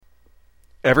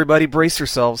Everybody brace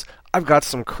yourselves. I've got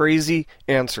some crazy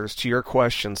answers to your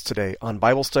questions today on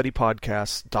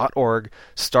BibleStudyPodcasts.org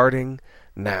starting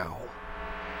now.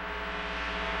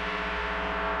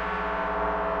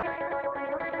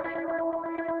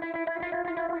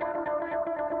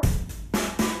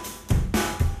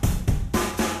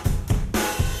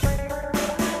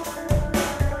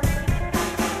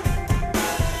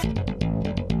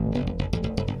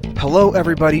 Hello,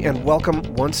 everybody, and welcome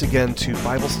once again to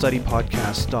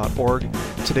BibleStudyPodcasts.org.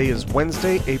 Today is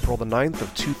Wednesday, April the 9th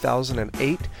of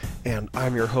 2008, and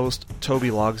I'm your host, Toby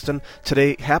Logsdon.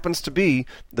 Today happens to be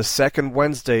the second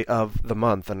Wednesday of the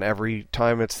month, and every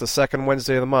time it's the second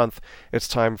Wednesday of the month, it's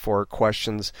time for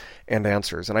questions and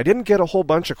answers. And I didn't get a whole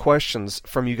bunch of questions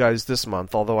from you guys this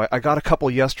month, although I got a couple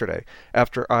yesterday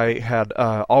after I had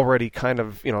already kind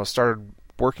of, started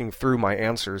working through my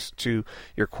answers to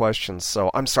your questions. So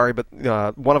I'm sorry, but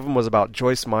one of them was about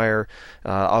Joyce Meyer.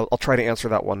 I'll try to answer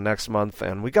that one next month.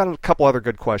 And we got a couple other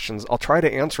good questions. I'll try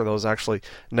to answer those actually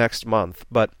next month.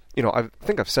 But, I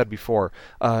think I've said before,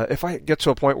 if I get to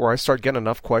a point where I start getting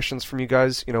enough questions from you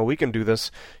guys, we can do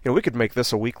this. We could make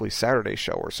this a weekly Saturday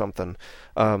show or something.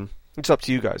 It's up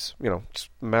to you guys. It's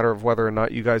a matter of whether or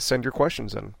not you guys send your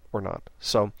questions in or not.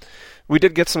 So we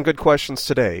did get some good questions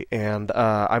today, and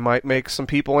I might make some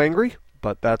people angry,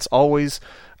 but that's always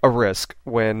a risk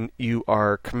when you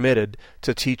are committed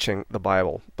to teaching the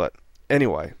Bible. But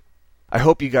anyway, I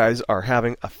hope you guys are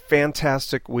having a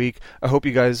fantastic week. I hope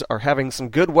you guys are having some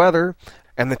good weather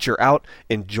and that you're out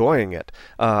enjoying it.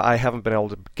 I haven't been able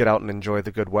to get out and enjoy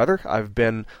the good weather. I've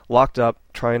been locked up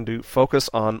trying to focus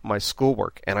on my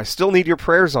schoolwork, and I still need your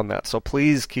prayers on that, so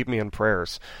please keep me in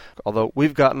prayers. Although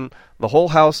we've gotten the whole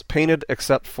house painted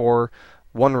except for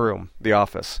one room, the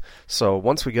office. So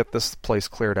once we get this place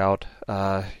cleared out,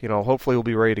 hopefully we'll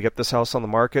be ready to get this house on the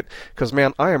market, because,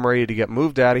 man, I am ready to get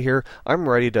moved out of here. I'm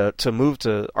ready to move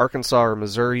to Arkansas or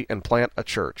Missouri and plant a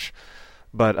church.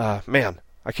 But, man,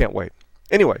 I can't wait.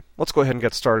 Anyway, let's go ahead and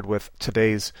get started with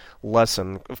today's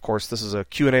lesson. Of course, this is a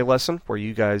Q&A lesson where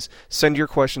you guys send your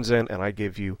questions in and I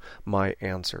give you my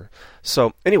answer.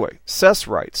 So anyway, Sess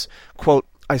writes, quote,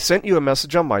 I sent you a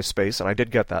message on MySpace, and I did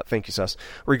get that, thank you, Sess,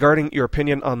 regarding your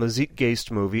opinion on the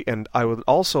Zeitgeist movie, and I would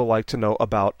also like to know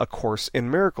about A Course in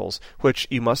Miracles, which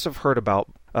you must have heard about.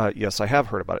 Yes, I have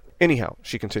heard about it. Anyhow,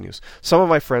 she continues, some of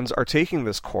my friends are taking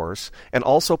this course and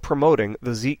also promoting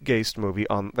the Zeitgeist movie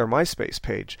on their MySpace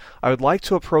page. I would like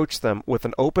to approach them with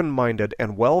an open-minded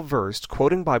and well-versed,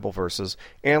 quoting Bible verses,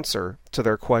 answer to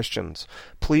their questions.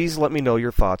 Please let me know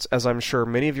your thoughts, as I'm sure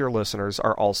many of your listeners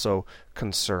are also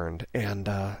concerned. And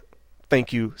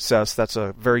thank you, Sess. That's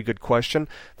a very good question.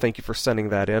 Thank you for sending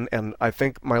that in. And I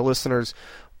think my listeners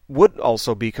would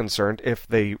also be concerned if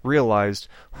they realized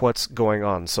what's going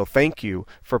on. So thank you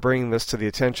for bringing this to the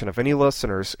attention of any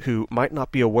listeners who might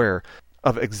not be aware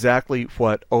of exactly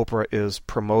what Oprah is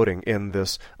promoting in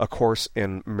this A Course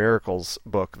in Miracles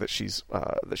book that she's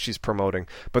promoting.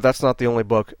 But that's not the only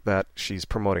book that she's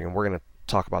promoting, and we're going to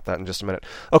talk about that in just a minute.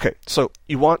 Okay, so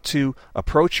you want to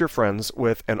approach your friends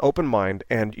with an open mind,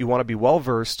 and you want to be well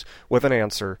versed with an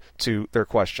answer to their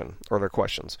question or their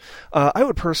questions. I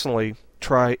would personally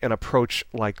try an approach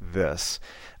like this.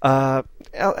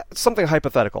 Something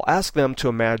hypothetical. Ask them to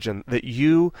imagine that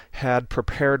you had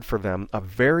prepared for them a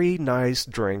very nice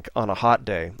drink on a hot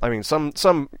day. I mean,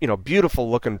 some beautiful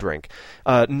looking drink,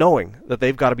 knowing that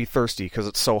they've got to be thirsty because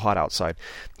it's so hot outside.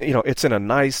 It's in a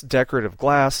nice decorative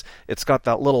glass. It's got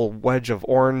that little wedge of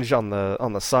orange on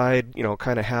the side,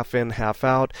 kind of half in, half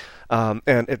out. And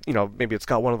it, maybe it's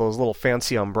got one of those little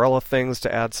fancy umbrella things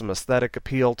to add some aesthetic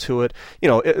appeal to it.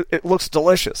 It looks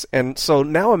delicious. And so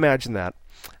now imagine that.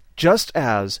 Just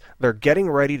as they're getting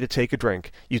ready to take a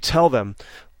drink, you tell them,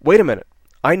 wait a minute,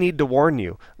 I need to warn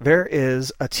you, there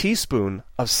is a teaspoon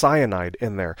of cyanide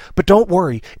in there. But don't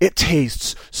worry, it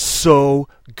tastes so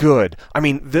good. I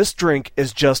mean, this drink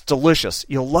is just delicious.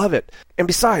 You'll love it. And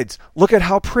besides, look at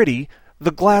how pretty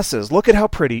the glass is. Look at how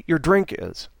pretty your drink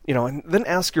is. And then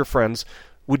ask your friends,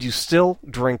 would you still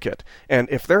drink it? And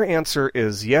if their answer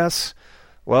is yes,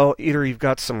 well, either you've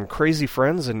got some crazy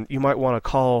friends and you might want to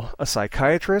call a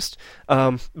psychiatrist,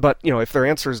 but, if their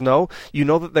answer is no, you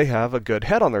know that they have a good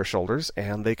head on their shoulders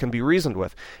and they can be reasoned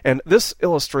with. And this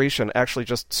illustration actually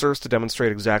just serves to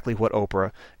demonstrate exactly what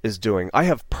Oprah is doing. I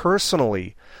have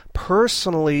personally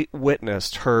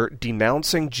witnessed her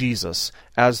denouncing Jesus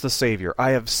as the Savior.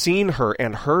 I have seen her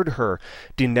and heard her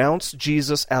denounce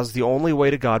Jesus as the only way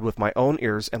to God with my own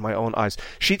ears and my own eyes.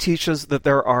 She teaches that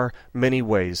there are many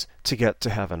ways to get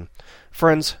to heaven.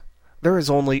 Friends, there is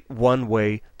only one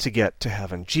way to get to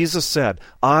heaven. Jesus said,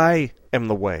 I am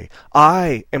the way.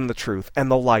 I am the truth and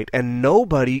the light, and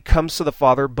nobody comes to the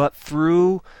Father but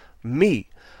through me.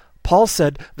 Paul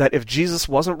said that if Jesus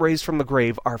wasn't raised from the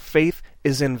grave, our faith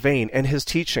is in vain, and his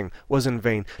teaching was in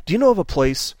vain. Do you know of a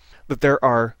place that there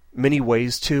are many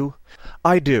ways to?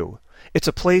 I do. It's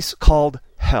a place called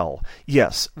hell.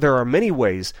 Yes, there are many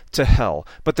ways to hell,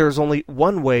 but there's only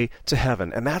one way to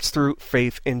heaven, and that's through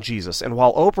faith in Jesus. And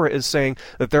while Oprah is saying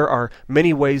that there are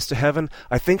many ways to heaven,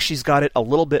 I think she's got it a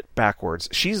little bit backwards.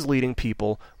 She's leading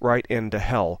people right into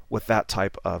hell with that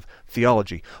type of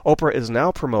theology. Oprah is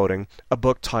now promoting a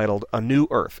book titled A New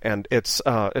Earth, and it's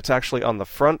actually on the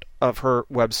front of her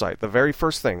website. The very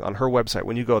first thing on her website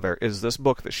when you go there is this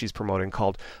book that she's promoting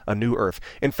called A New Earth.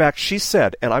 In fact, she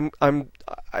said, and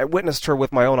I witnessed her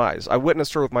with my own eyes. I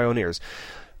witnessed her with my own ears.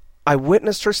 I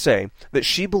witnessed her say that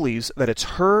she believes that it's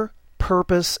her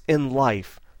purpose in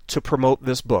life to promote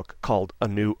this book called A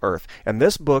New Earth. And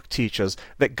this book teaches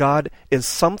that God is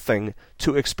something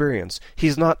to experience.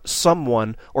 He's not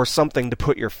someone or something to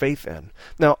put your faith in.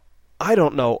 Now, I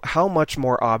don't know how much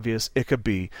more obvious it could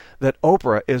be that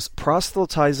Oprah is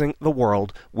proselytizing the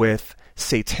world with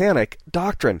satanic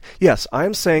doctrine. Yes,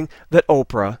 I'm saying that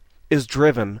Oprah is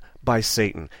driven by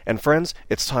Satan. And friends,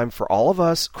 it's time for all of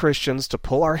us Christians to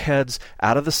pull our heads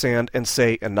out of the sand and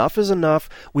say, enough is enough.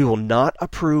 We will not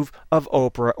approve of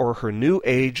Oprah or her New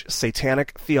Age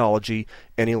satanic theology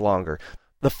any longer.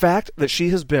 The fact that she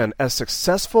has been as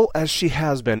successful as she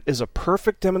has been is a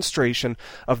perfect demonstration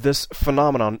of this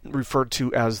phenomenon referred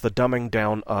to as the dumbing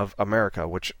down of America,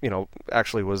 which,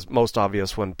 actually was most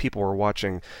obvious when people were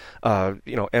watching,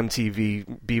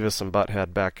 MTV Beavis and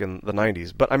Butthead back in the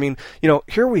 90s. But,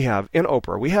 here we have, in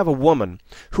Oprah, we have a woman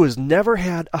who has never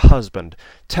had a husband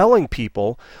telling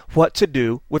people what to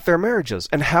do with their marriages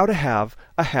and how to have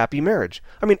a happy marriage.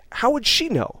 How would she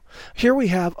know? Here we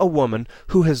have a woman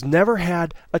who has never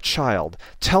had a child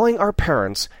telling our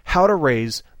parents how to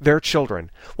raise their children.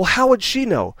 Well, how would she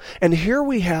know? And here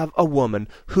we have a woman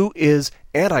who is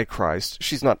Antichrist.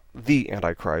 She's not the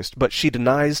Antichrist, but she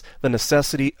denies the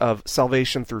necessity of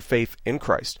salvation through faith in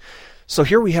Christ. So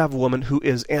here we have a woman who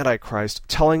is Antichrist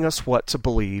telling us what to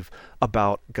believe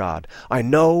about God. I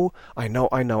know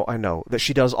that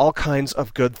she does all kinds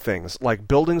of good things, like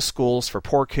building schools for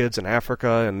poor kids in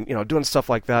Africa and, doing stuff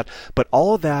like that, but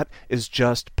all of that is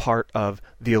just part of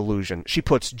the illusion. She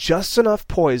puts just enough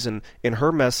poison in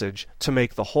her message to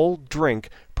make the whole drink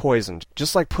poisoned,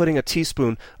 just like putting a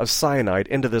teaspoon of cyanide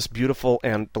into this beautiful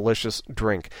and delicious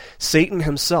drink. Satan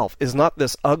himself is not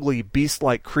this ugly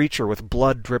beast-like creature with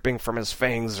blood dripping from his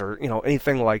fangs or,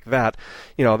 anything like that.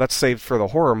 That's saved for the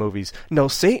horror movies. No,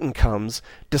 Satan comes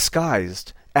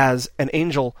disguised as an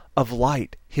angel of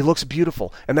light. He looks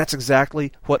beautiful, and that's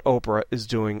exactly what Oprah is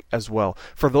doing as well.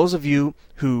 For those of you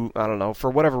who, for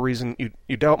whatever reason,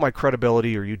 you doubt my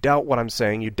credibility or you doubt what I'm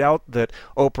saying, you doubt that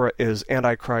Oprah is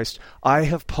Antichrist, I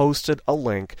have posted a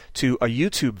link to a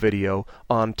YouTube video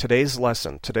on today's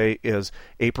lesson. Today is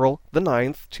April the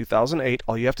 9th, 2008.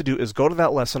 All you have to do is go to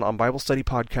that lesson on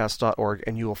BibleStudyPodcast.org,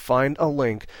 and you will find a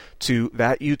link to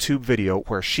that YouTube video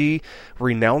where she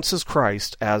renounces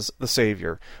Christ as the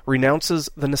Savior, renounces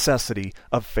the necessity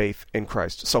of faith in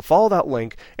Christ. So follow that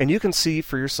link and you can see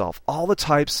for yourself all the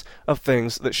types of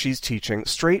things that she's teaching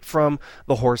straight from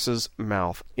the horse's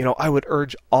mouth. I would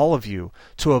urge all of you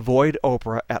to avoid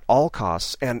Oprah at all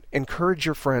costs and encourage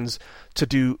your friends to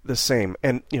do the same.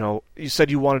 And, you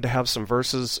said you wanted to have some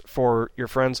verses for your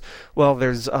friends. Well,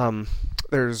 there's John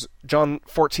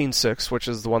 14:6, which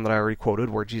is the one that I already quoted,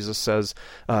 where Jesus says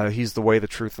he's the way, the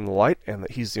truth, and the light, and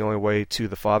that he's the only way to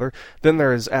the Father. Then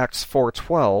there is Acts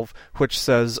 4:12, which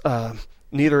says,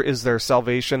 neither is there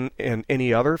salvation in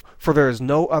any other, for there is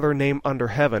no other name under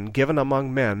heaven given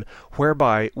among men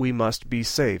whereby we must be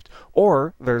saved.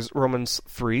 Or there's Romans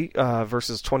 3,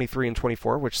 verses 23 and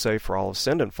 24, which say, for all have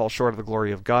sinned and fall short of the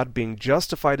glory of God, being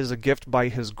justified as a gift by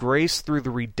his grace through the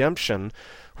redemption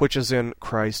which is in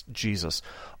Christ Jesus.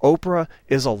 Oprah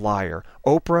is a liar.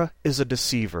 Oprah is a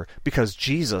deceiver, because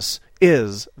Jesus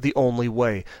is the only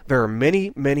way. There are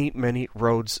many, many, many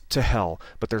roads to hell,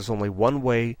 but there's only one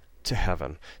way to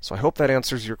heaven. So I hope that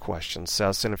answers your question,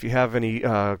 Sess. And if you have any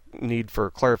need for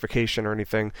clarification or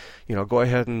anything, go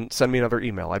ahead and send me another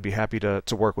email. I'd be happy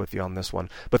to work with you on this one.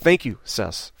 But thank you,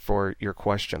 Sess, for your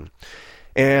question.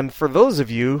 And for those of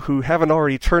you who haven't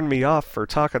already turned me off for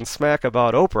talking smack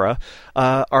about Oprah,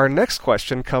 our next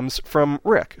question comes from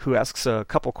Rick, who asks a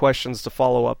couple questions to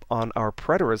follow up on our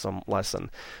preterism lesson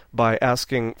by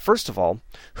asking, first of all,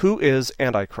 who is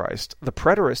Antichrist? The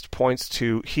preterist points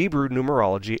to Hebrew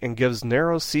numerology and gives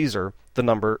Nero Caesar the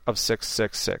number of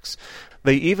 666.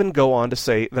 They even go on to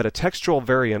say that a textual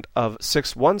variant of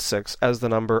 616 as the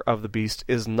number of the beast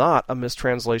is not a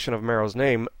mistranslation of Nero's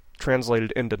name,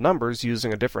 translated into numbers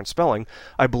using a different spelling.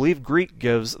 I believe Greek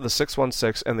gives the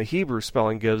 616 and the Hebrew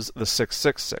spelling gives the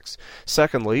 666.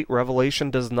 Secondly, Revelation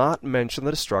does not mention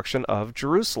the destruction of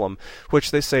Jerusalem,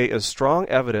 which they say is strong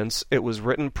evidence it was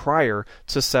written prior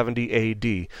to 70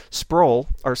 A.D. Sproul,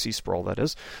 R.C. Sproul that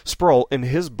is, Sproul in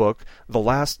his book, The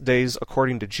Last Days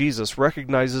According to Jesus,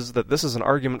 recognizes that this is an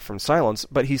argument from silence,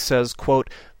 but he says, quote,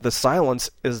 "The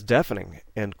silence is deafening,"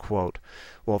 end quote.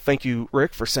 Well, thank you,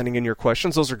 Rick, for sending in your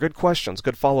questions. Those are good questions,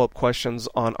 good follow-up questions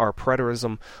on our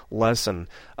preterism lesson.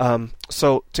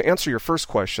 So to answer your first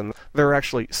question, there are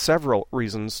actually several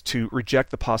reasons to reject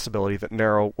the possibility that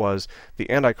Nero was the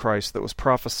Antichrist that was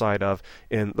prophesied of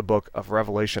in the book of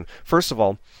Revelation. First of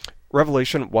all,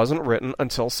 Revelation wasn't written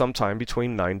until sometime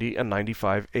between 90 and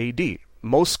 95 AD.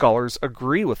 Most scholars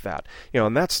agree with that.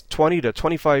 And that's 20 to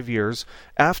 25 years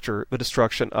after the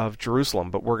destruction of Jerusalem.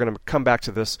 But we're going to come back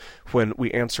to this when we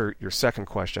answer your second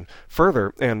question.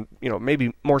 Further, and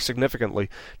maybe more significantly,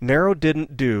 Nero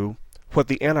didn't do what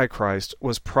the Antichrist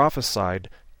was prophesied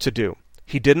to do.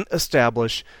 He didn't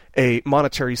establish a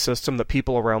monetary system that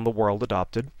people around the world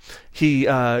adopted. He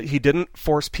didn't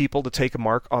force people to take a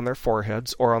mark on their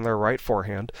foreheads or on their right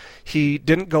forehand. He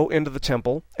didn't go into the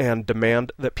temple and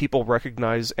demand that people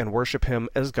recognize and worship him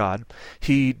as God.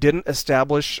 He didn't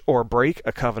establish or break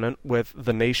a covenant with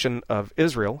the nation of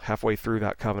Israel halfway through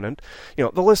that covenant.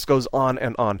 The list goes on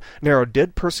and on. Nero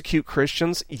did persecute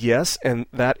Christians, yes, and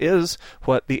that is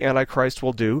what the Antichrist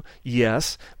will do,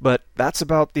 yes, but that's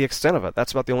about the extent of it.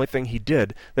 That's about the only thing he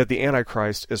did that the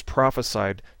Antichrist is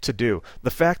prophesied to do.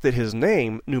 The fact that his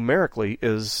name numerically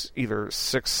is either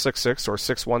 666 or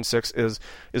 616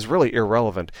 is really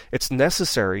irrelevant. It's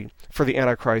necessary for the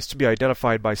Antichrist to be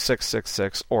identified by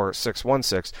 666 or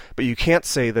 616, but you can't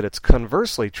say that it's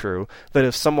conversely true that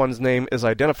if someone's name is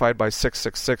identified by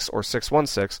 666 or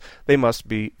 616, they must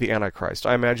be the Antichrist.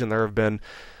 I imagine there have been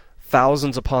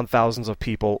thousands upon thousands of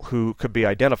people who could be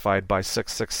identified by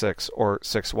 666 or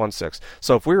 616.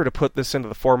 So if we were to put this into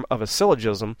the form of a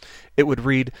syllogism, it would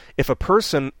read, if a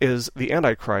person is the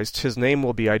Antichrist, his name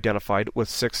will be identified with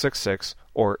 666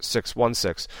 or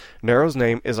 616. Nero's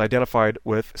name is identified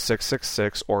with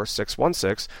 666 or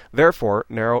 616, therefore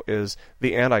Nero is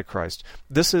the Antichrist.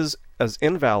 This is as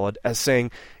invalid as saying,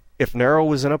 if Nero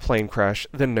was in a plane crash,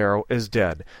 then Nero is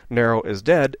dead. Nero is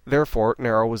dead, therefore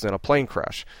Nero was in a plane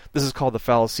crash. This is called the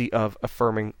fallacy of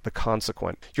affirming the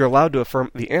consequent. You're allowed to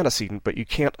affirm the antecedent, but you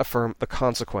can't affirm the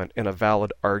consequent in a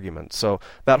valid argument. So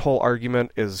that whole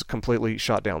argument is completely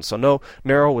shot down. So no,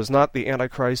 Nero was not the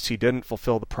Antichrist. He didn't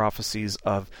fulfill the prophecies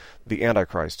of the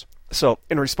Antichrist. So,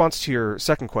 in response to your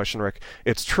second question, Rick,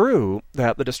 it's true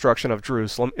that the destruction of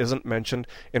Jerusalem isn't mentioned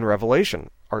in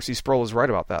Revelation. R.C. Sproul is right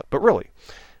about that. But really,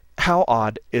 how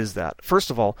odd is that?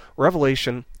 First of all,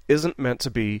 Revelation isn't meant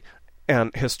to be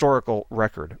an historical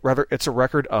record. Rather, it's a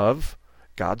record of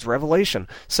God's revelation.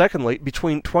 Secondly,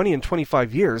 between 20 and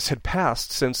 25 years had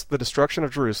passed since the destruction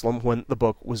of Jerusalem when the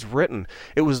book was written.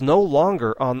 It was no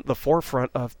longer on the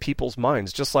forefront of people's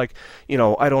minds. Just like,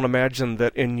 I don't imagine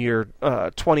that in year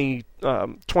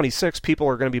 2026 people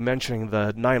are going to be mentioning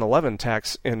the 9/11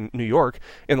 attacks in New York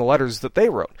in the letters that they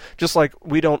wrote. Just like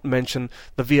we don't mention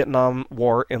the Vietnam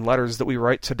War in letters that we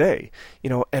write today.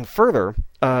 And further,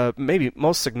 maybe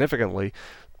most significantly,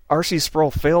 R.C.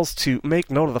 Sproul fails to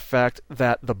make note of the fact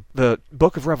that the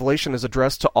book of Revelation is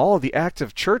addressed to all of the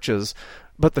active churches,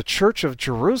 but the Church of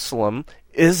Jerusalem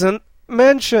isn't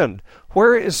mentioned.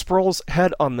 Where is Sproul's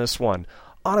head on this one?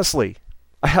 Honestly,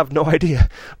 I have no idea.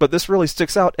 But this really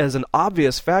sticks out as an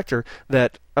obvious factor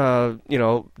that,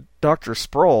 Dr.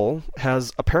 Sproul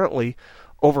has apparently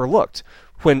overlooked.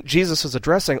 When Jesus is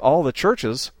addressing all the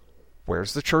churches,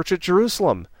 where's the church at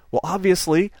Jerusalem? Well,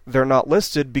 obviously, they're not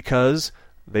listed because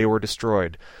they were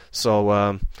destroyed.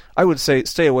 So I would say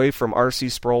stay away from R.C.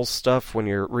 Sproul's stuff when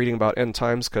you're reading about end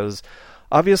times, because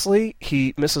obviously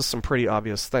he misses some pretty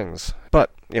obvious things.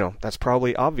 But, that's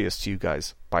probably obvious to you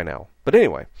guys by now. But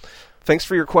anyway, thanks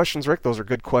for your questions, Rick. Those are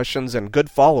good questions and good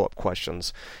follow-up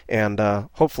questions. And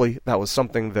hopefully that was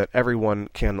something that everyone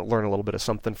can learn a little bit of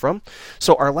something from.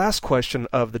 So our last question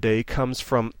of the day comes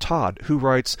from Todd, who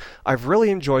writes, I've really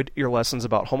enjoyed your lessons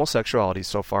about homosexuality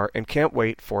so far and can't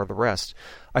wait for the rest.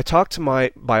 I talked to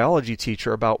my biology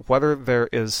teacher about whether there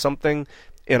is something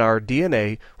in our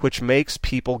DNA which makes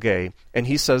people gay, and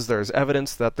he says there is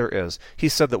evidence that there is. He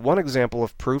said that one example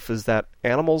of proof is that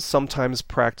animals sometimes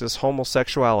practice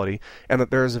homosexuality, and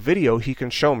that there is a video he can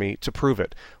show me to prove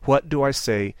it. What do I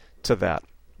say to that?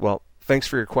 Well, thanks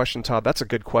for your question, Todd. That's a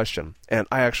good question, and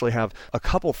I actually have a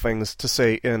couple things to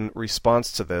say in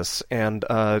response to this. And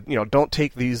don't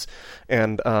take these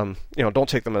and don't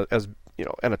take them as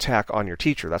an attack on your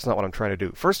teacher. That's not what I'm trying to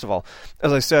do. First of all,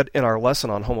 as I said in our lesson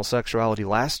on homosexuality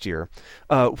last year,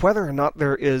 whether or not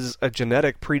there is a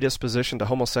genetic predisposition to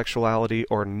homosexuality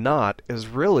or not is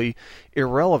really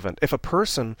irrelevant. If a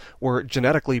person were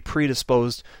genetically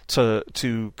predisposed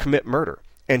to commit murder,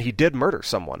 and he did murder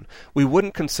someone, we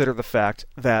wouldn't consider the fact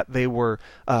that they were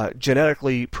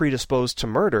genetically predisposed to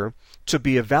murder to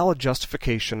be a valid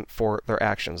justification for their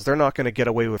actions. They're not going to get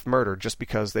away with murder just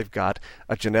because they've got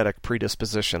a genetic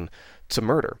predisposition to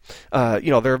murder.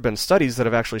 There have been studies that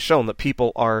have actually shown that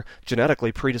people are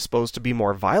genetically predisposed to be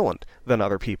more violent than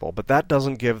other people, but that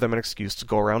doesn't give them an excuse to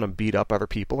go around and beat up other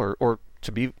people or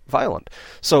to be violent.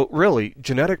 So really,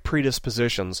 genetic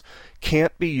predispositions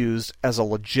can't be used as a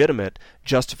legitimate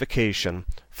justification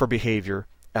for behavior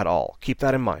at all. Keep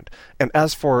that in mind. And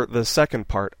as for the second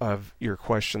part of your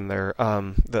question there,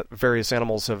 that various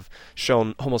animals have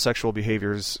shown homosexual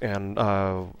behaviors, and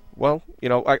I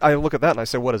look at that and I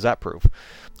say, what does that prove?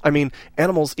 I mean,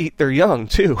 animals eat their young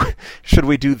too. Should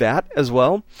we do that as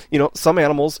well? Some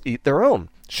animals eat their own.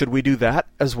 Should we do that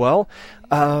as well?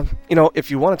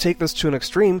 If you want to take this to an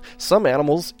extreme, some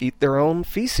animals eat their own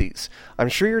feces. I'm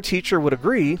sure your teacher would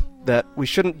agree that we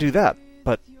shouldn't do that.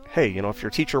 But hey, if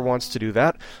your teacher wants to do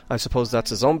that, I suppose that's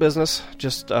his own business.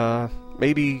 Just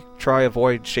maybe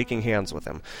avoid shaking hands with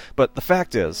him. But the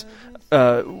fact is,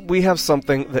 we have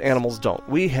something that animals don't.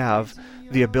 We have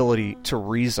the ability to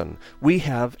reason. We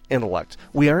have intellect.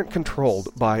 We aren't controlled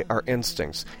by our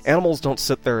instincts. Animals don't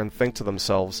sit there and think to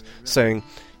themselves, saying,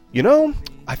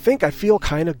 I think I feel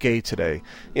kind of gay today.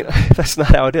 That's not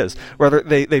how it is. Rather,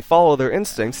 they follow their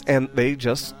instincts and they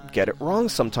just get it wrong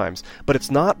sometimes. But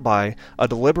it's not by a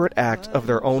deliberate act of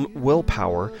their own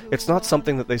willpower. It's not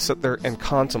something that they sit there and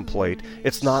contemplate.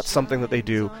 It's not something that they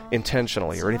do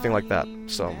intentionally or anything like that.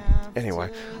 So,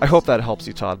 anyway, I hope that helps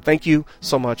you, Todd. Thank you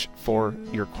so much for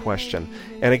your question.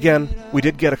 And again, we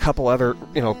did get a couple other,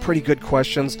 pretty good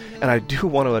questions, and I do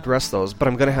want to address those, but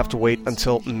I'm going to have to wait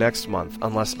until next month,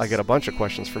 unless I get a bunch of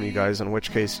questions from you guys, in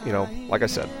which case, like I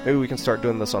said, maybe we can start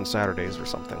doing this on Saturdays or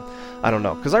something. I don't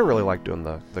know, because I really like doing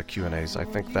the Q&As. I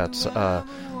think that's a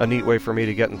neat way for me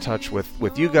to get in touch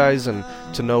with you guys and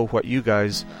to know what you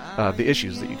guys, the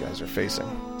issues that you guys are facing.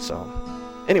 So,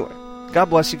 anyway, God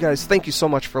bless you guys. Thank you so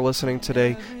much for listening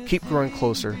today. Keep growing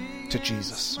closer to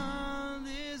Jesus.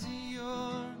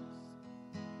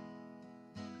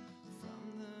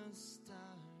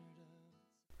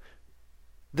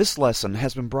 This lesson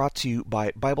has been brought to you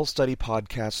by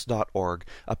BibleStudyPodcasts.org,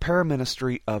 a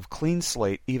paraministry of Clean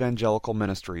Slate Evangelical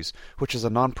Ministries, which is a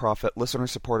nonprofit,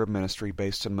 listener-supported ministry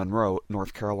based in Monroe,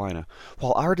 North Carolina.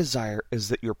 While our desire is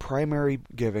that your primary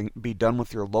giving be done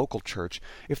with your local church,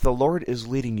 if the Lord is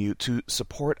leading you to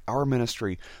support our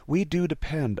ministry, we do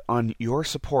depend on your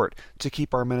support to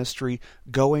keep our ministry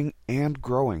going and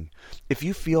growing. If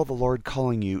you feel the Lord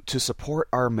calling you to support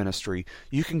our ministry,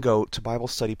 you can go to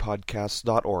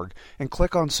BibleStudyPodcasts.org and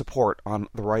click on support on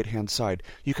the right-hand side.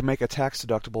 You can make a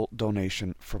tax-deductible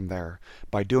donation from there.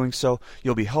 By doing so,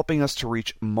 you'll be helping us to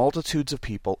reach multitudes of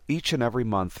people each and every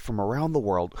month from around the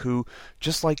world who,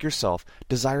 just like yourself,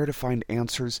 desire to find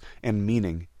answers and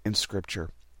meaning in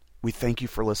Scripture. We thank you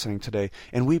for listening today,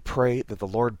 and we pray that the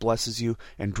Lord blesses you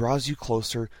and draws you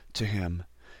closer to Him.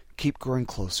 Keep growing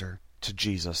closer to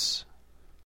Jesus.